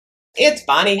It's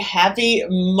Bonnie. Happy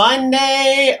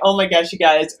Monday. Oh my gosh, you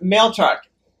guys. Mail truck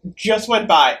just went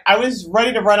by. I was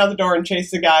ready to run out the door and chase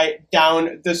the guy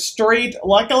down the street.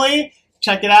 Luckily,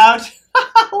 check it out.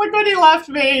 Look what he left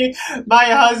me. My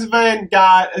husband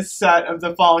got a set of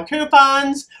the fall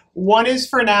coupons. One is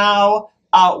for now.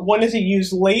 One is a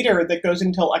use later that goes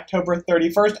until October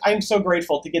 31st. I'm so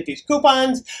grateful to get these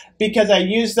coupons because I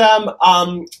use them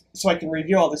so I can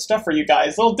review all this stuff for you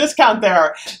guys. A little discount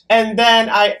there. And then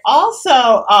I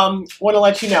also want to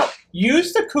let you know,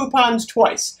 use the coupons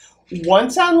twice.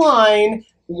 Once online,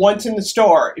 once in the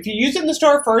store. If you use it in the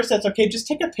store first, that's okay. Just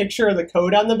take a picture of the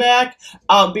code on the back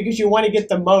because you want to get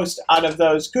the most out of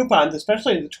those coupons,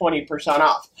 especially the 20%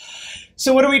 off.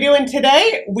 So what are we doing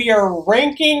today? We are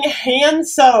ranking hand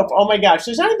soap. Oh my gosh,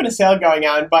 there's not even a sale going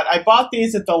on, but I bought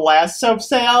these at the last soap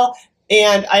sale,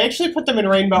 and I actually put them in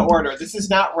rainbow order. This is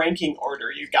not ranking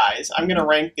order, you guys. I'm going to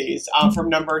rank these from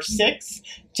number 6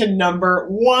 to number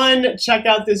 1. Check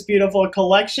out this beautiful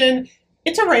collection.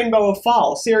 It's a rainbow of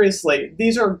fall, seriously.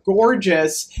 These are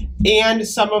gorgeous and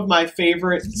some of my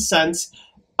favorite scents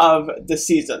of the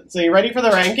season. So you ready for the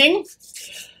ranking?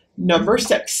 Number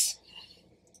 6.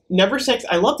 Number 6,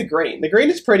 I love the green. The green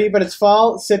is pretty, but it's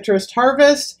Fall Citrus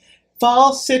Harvest.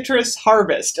 Fall Citrus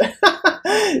Harvest.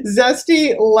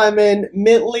 Zesty lemon,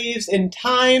 mint leaves, and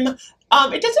thyme.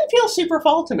 It doesn't feel super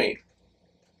fall to me.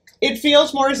 It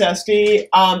feels more zesty.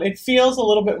 It feels a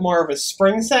little bit more of a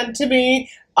spring scent to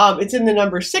me. It's in the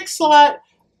number 6 slot.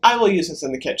 I will use this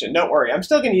in the kitchen. Don't worry. I'm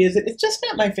still going to use it. It's just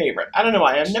not my favorite. I don't know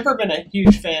why. I've never been a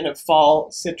huge fan of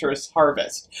Fall Citrus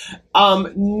Harvest.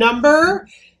 Number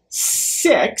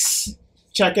 6,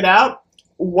 check it out,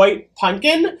 White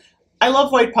Pumpkin. I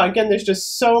love White Pumpkin. There's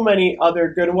just so many other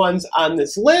good ones on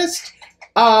this list.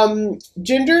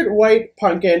 Gingered White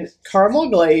Pumpkin, caramel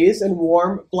glaze, and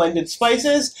warm blended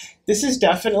spices. This is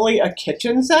definitely a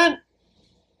kitchen scent.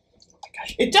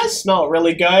 It does smell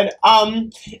really good.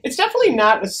 It's definitely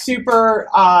not a super,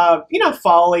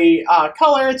 fall-y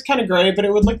color. It's kind of gray, but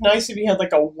it would look nice if you had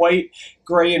like a white,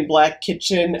 gray, and black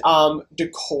kitchen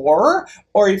decor.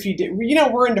 Or if you did,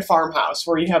 we're into farmhouse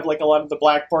where you have like a lot of the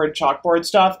blackboard, chalkboard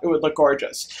stuff. It would look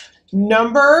gorgeous.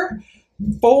 Number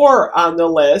 4 on the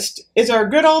list is our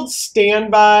good old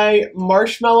standby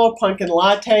Marshmallow Pumpkin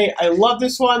Latte. I love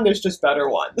this one. There's just better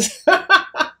ones.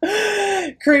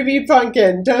 Creamy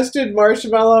pumpkin, toasted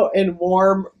marshmallow, and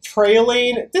warm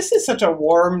praline. This is such a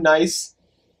warm, nice,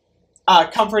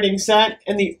 comforting scent.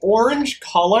 And the orange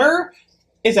color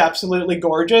is absolutely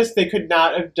gorgeous. They could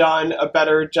not have done a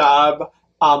better job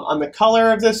on the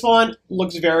color of this one.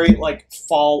 Looks very like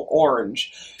fall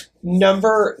orange.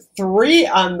 Number 3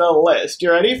 on the list.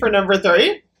 You ready for number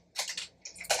 3?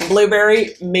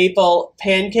 Blueberry maple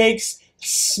pancakes.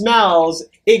 Smells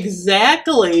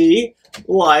exactly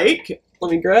like,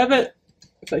 let me grab it.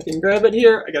 If I can grab it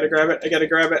here, I gotta grab it, I gotta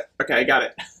grab it. Okay, I got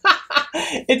it.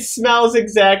 It smells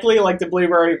exactly like the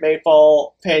blueberry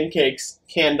maple pancakes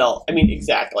candle. I mean,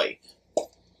 exactly.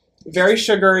 Very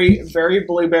sugary, very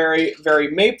blueberry,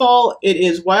 very maple. It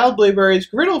is wild blueberries,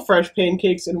 griddle fresh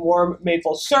pancakes, and warm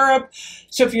maple syrup.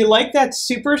 So if you like that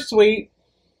super sweet,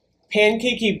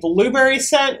 pancakey blueberry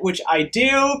scent, which I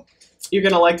do, you're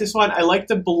going to like this one. I like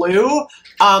the blue.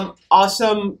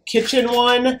 Awesome kitchen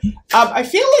one. I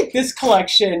feel like this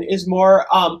collection is more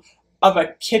of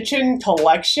a kitchen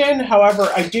collection. However,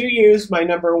 I do use my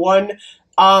number 1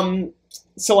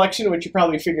 selection, which you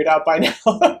probably figured out by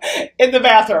now, in the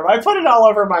bathroom. I put it all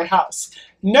over my house.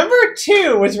 Number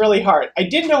 2 was really hard. I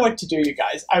didn't know what to do, you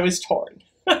guys. I was torn.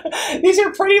 These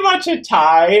are pretty much a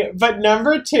tie, but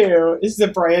number 2 is the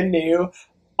brand new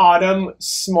Autumn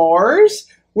S'mores,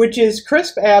 which is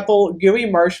crisp apple, gooey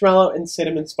marshmallow, and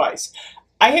cinnamon spice.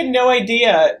 I had no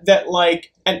idea that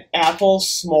like an apple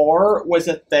s'more was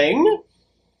a thing. Oh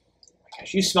my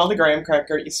gosh, you smell the graham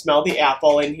cracker, you smell the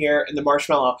apple in here, and the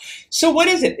marshmallow. So what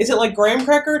is it? Is it like graham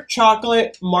cracker,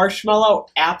 chocolate, marshmallow,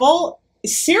 apple?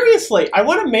 Seriously, I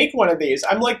want to make one of these.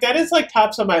 I'm like, that is like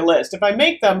tops on my list. If I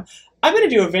make them, I'm going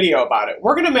to do a video about it.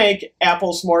 We're going to make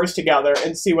apple s'mores together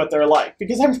and see what they're like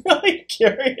because I'm really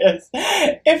curious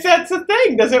if that's a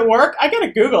thing. Does it work? I got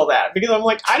to Google that because I'm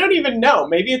like, I don't even know.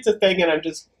 Maybe it's a thing and I'm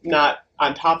just not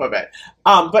on top of it.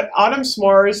 But Autumn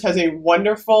S'mores has a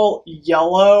wonderful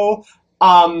yellow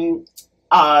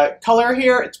color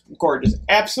here. It's gorgeous.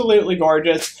 Absolutely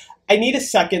gorgeous. I need a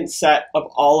second set of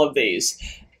all of these.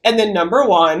 And then number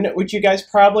 1, which you guys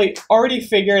probably already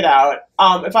figured out,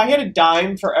 if I had a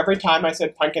dime for every time I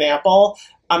said pumpkin apple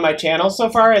on my channel so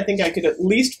far, I think I could at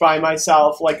least buy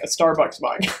myself like a Starbucks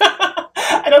mug.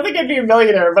 I don't think I'd be a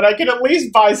millionaire, but I could at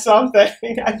least buy something.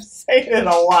 I'm saying it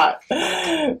a lot.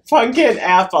 Pumpkin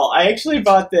apple. I actually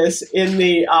bought this in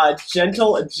the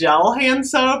Gentle gel hand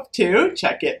soap too.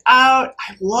 Check it out.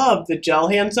 I love the gel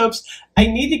hand soaps. I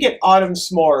need to get autumn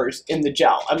s'mores in the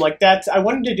gel. I'm like, I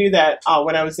wanted to do that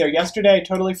when I was there yesterday. I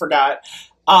totally forgot.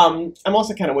 I'm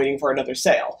also kind of waiting for another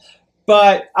sale.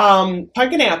 But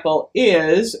pumpkin apple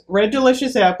is Red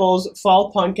Delicious Apples,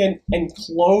 Fall Pumpkin, and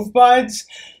Clove Buds.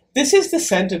 This is the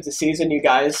scent of the season, you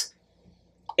guys.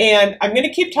 And I'm going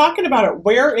to keep talking about it.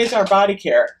 Where is our body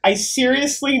care? I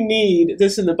seriously need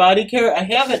this in the body care. I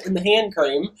have it in the hand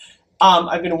cream.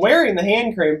 I've been wearing the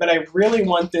hand cream, but I really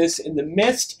want this in the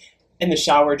mist and the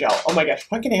shower gel. Oh my gosh,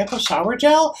 pumpkin apple shower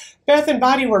gel? Bath &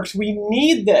 Body Works, we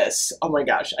need this. Oh my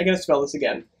gosh, I got to smell this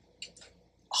again.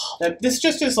 Oh, this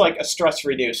just is like a stress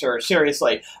reducer,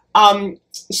 seriously.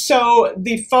 So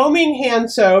the foaming hand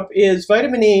soap is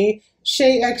vitamin E,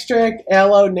 shea extract,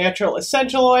 aloe, natural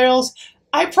essential oils.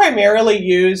 I primarily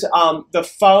use the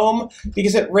foam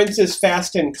because it rinses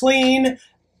fast and clean.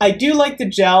 I do like the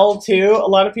gel too. A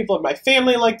lot of people in my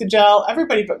family like the gel.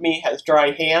 Everybody but me has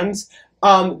dry hands.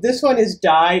 This one is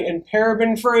dye and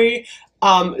paraben free.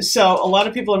 So a lot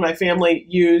of people in my family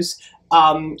use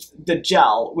the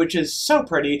gel, which is so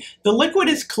pretty. The liquid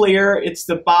is clear. It's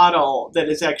the bottle that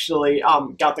is actually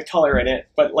got the color in it.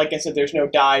 But like I said, there's no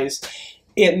dyes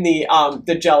in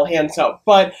the gel hand soap.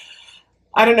 But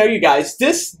I don't know, you guys.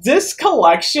 This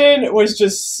collection was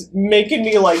just making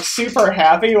me like super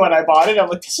happy when I bought it. I'm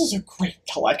like, this is a great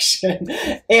collection.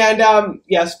 And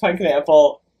yes, pumpkin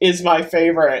apple is my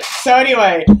favorite. So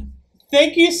anyway,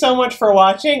 thank you so much for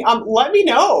watching. Let me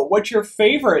know what your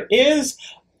favorite is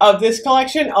of this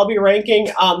collection. I'll be ranking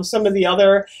some of the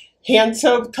other hand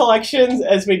soap collections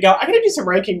as we go. I'm going to do some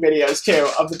ranking videos too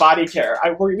of the body care.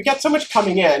 We got so much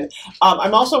coming in.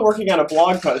 I'm also working on a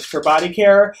blog post for body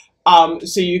care,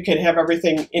 so you can have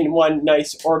everything in one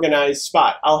nice organized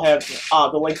spot. I'll have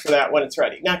the link for that when it's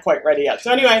ready. Not quite ready yet.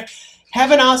 So anyway, have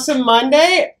an awesome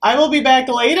Monday. I will be back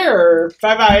later.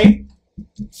 Bye-bye.